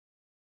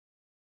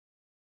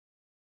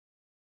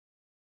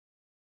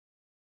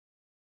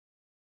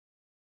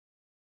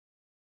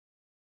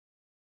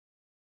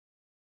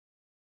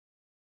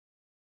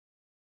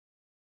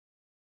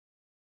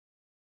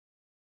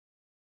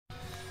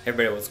Hey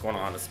everybody, what's going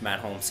on? It's Matt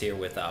Holmes here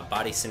with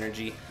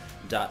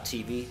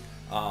BodySynergy.tv.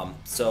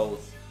 So,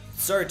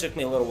 sorry it took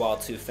me a little while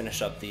to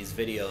finish up these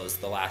videos,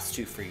 the last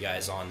two for you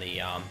guys on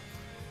the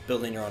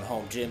Building Your Own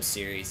Home Gym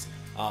series.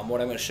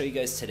 What I'm going to show you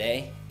guys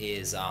today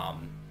is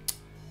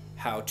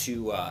how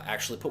to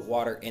actually put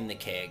water in the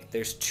keg.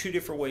 There's two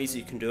different ways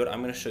you can do it.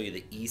 I'm going to show you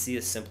the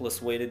easiest,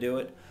 simplest way to do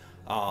it.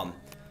 The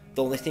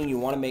only thing you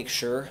want to make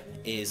sure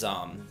is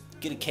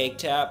get a keg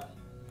tap,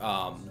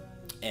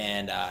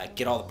 and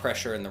get all the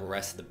pressure and the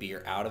rest of the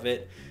beer out of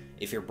it.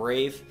 If you're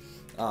brave,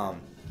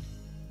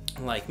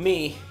 like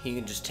me, you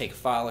can just take a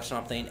file or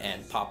something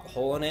and pop a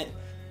hole in it.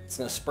 It's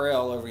gonna spray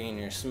all over you in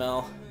your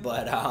smell,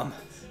 but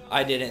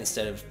I did it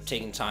instead of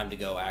taking time to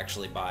go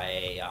actually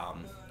buy a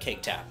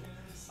keg tap.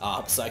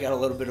 So I got a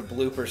little bit of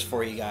bloopers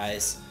for you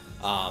guys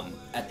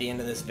at the end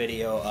of this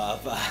video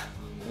of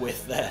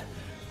with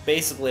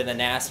basically the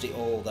nasty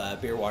old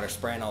beer water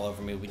spraying all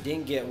over me. We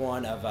didn't get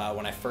one of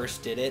when I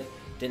first did it.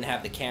 Didn't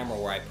have the camera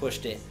where I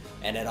pushed it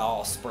and it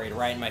all sprayed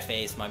right in my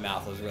face. My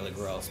mouth was really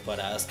gross, but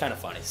it was kind of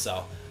funny.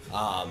 So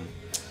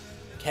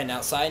heading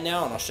outside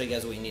now and I'll show you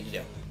guys what you need to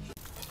do.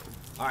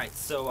 Alright,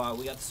 so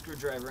we got the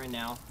screwdriver in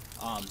now.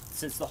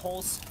 Since the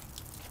hole's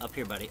up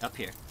here, buddy, up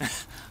here.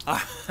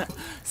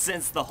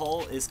 Since the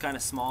hole is kind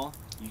of small,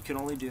 you can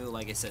only do,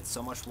 like I said,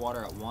 so much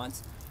water at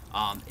once.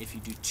 If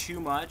you do too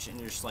much and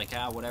you're just like,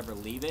 whatever,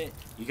 leave it,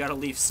 you got to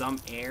leave some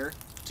air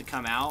to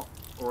come out,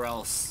 or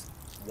else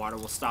water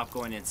will stop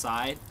going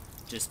inside,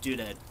 just due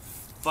to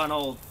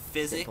funnel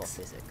physics. Simple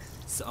physics.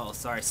 So,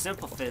 sorry,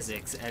 simple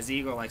physics, as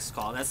Igor likes to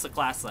call it. That's the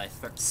class that I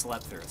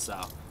slept through,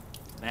 so,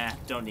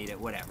 don't need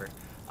it, whatever.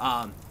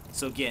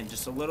 So again,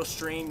 just a little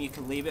stream, you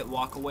can leave it,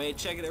 walk away,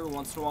 check it every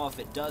once in a while. If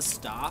it does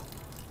stop,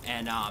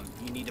 and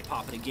you need to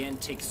pop it again,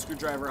 take the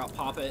screwdriver out,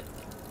 pop it.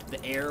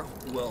 The air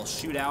will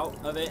shoot out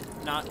of it,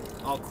 not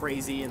all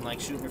crazy and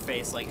like shoot in your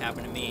face like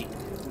happened to me,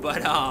 but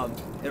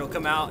it'll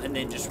come out and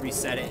then just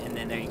reset it, and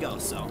then there you go.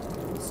 So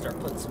start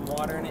putting some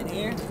water in it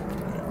here.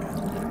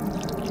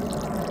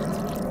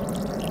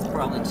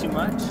 Probably too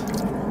much.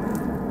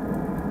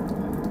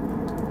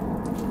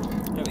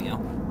 There we go.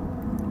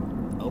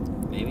 Oh,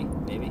 maybe.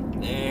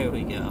 There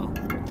we go.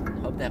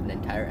 Hope to have an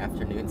entire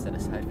afternoon set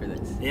aside for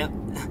this. Yep.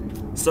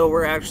 So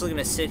we're actually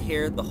gonna sit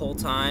here the whole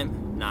time.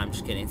 No, I'm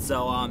just kidding.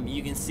 So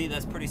you can see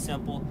that's pretty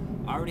simple.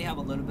 I already have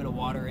a little bit of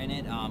water in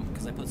it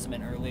because I put some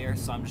in earlier,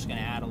 so I'm just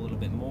gonna add a little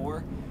bit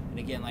more. And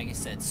again, like I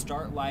said,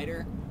 start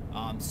lighter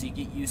so you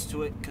get used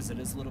to it, because it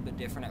is a little bit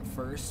different at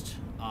first.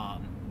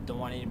 Don't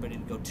want anybody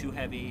to go too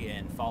heavy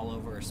and fall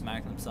over or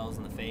smack themselves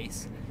in the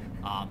face.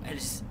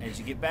 As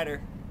you get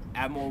better,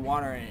 add more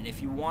water in it.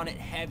 If you want it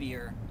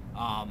heavier,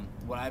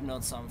 what I've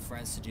known some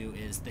friends to do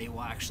is they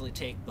will actually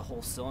take the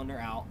whole cylinder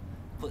out,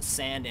 put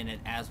sand in it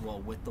as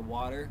well with the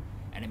water,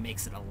 and it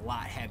makes it a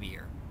lot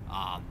heavier.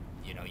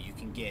 You know, you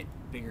can get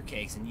bigger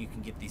cakes, and you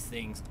can get these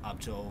things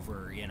up to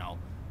over, you know,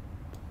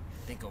 I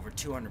think over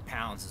 200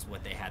 pounds is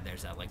what they had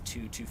theirs at, like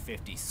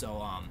 250.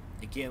 So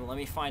again, let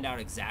me find out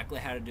exactly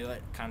how to do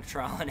it, kind of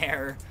trial and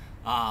error,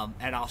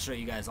 and I'll show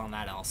you guys on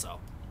that also.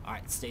 All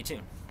right, stay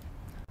tuned.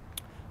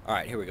 All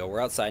right, here we go.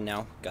 We're outside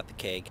now, got the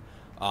keg.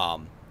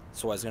 So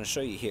I was going to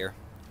show you here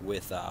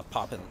with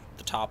popping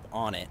the top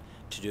on it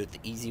to do it the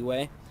easy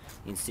way.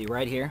 You can see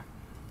right here,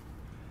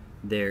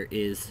 there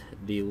is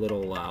the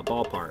little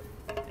ball part,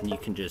 and you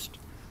can just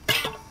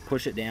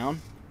push it down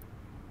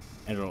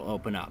and it'll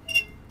open up.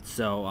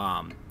 So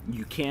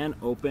you can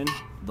open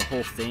the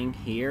whole thing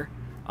here.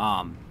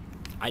 I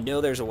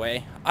know there's a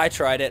way. I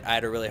tried it. I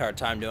had a really hard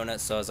time doing it,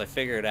 so as I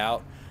figure it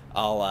out,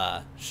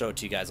 I'll show it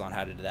to you guys on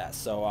how to do that.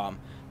 So I'm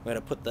going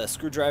to put the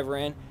screwdriver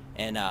in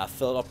and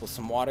fill it up with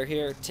some water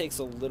here. It takes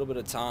a little bit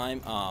of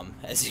time,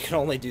 as you can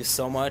only do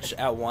so much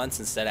at once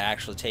instead of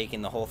actually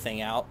taking the whole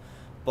thing out.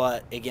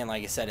 But again,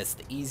 like I said, it's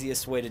the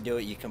easiest way to do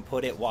it. You can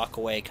put it, walk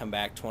away, come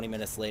back 20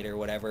 minutes later,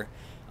 whatever,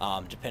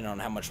 depending on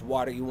how much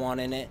water you want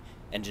in it,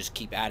 and just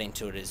keep adding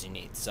to it as you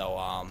need. So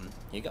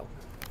here you go.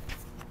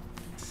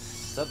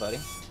 What's up, buddy?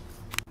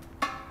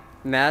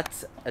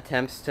 Matt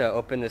attempts to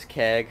open this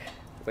keg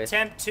with...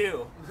 Attempt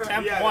 2.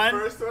 Attempt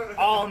 1,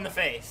 all in the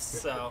face.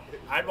 So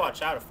I'd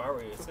watch out if I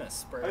were you. It's going to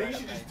spray. I think right you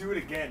should up just do it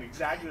again,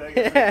 exactly like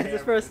Yeah, it's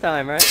his first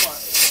time, right?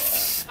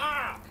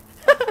 Ah!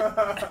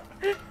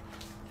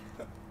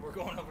 We're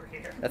going over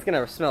here. That's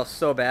gonna smell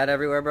so bad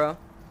everywhere, bro.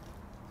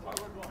 We're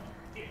going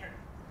here.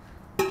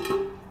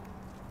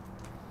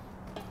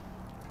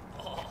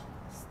 Oh.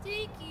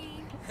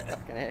 Sticky.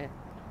 Okay.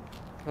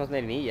 Smells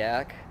made me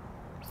yak.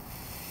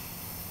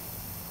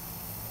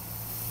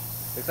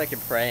 Looks like you're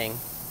praying.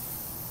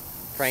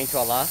 Praying to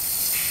Allah.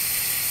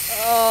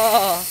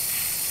 Oh!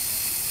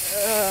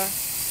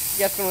 You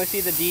definitely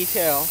see the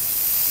detail.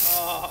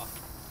 Oh.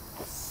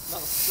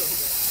 Smells so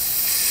good.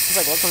 It's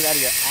like what comes out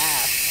of your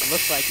ass. It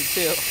looks like it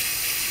too.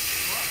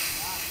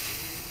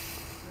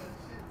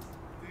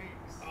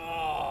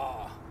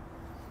 Oh.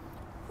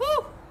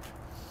 Woo!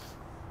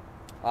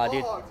 Aw,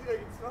 dude. Oh, dude, I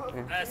can smell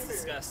it. That's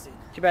disgusting.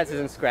 Too bad this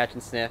isn't scratch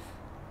and sniff.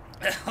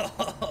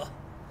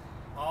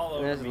 All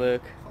over There's me.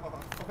 Luke. Oh,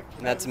 fuck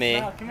And that's me.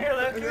 No, come here,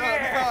 Luke. Come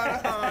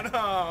here.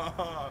 No.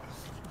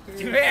 Come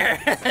here.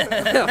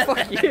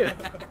 Fuck you.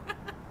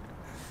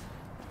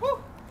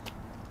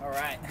 All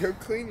right. Go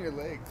clean your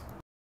legs.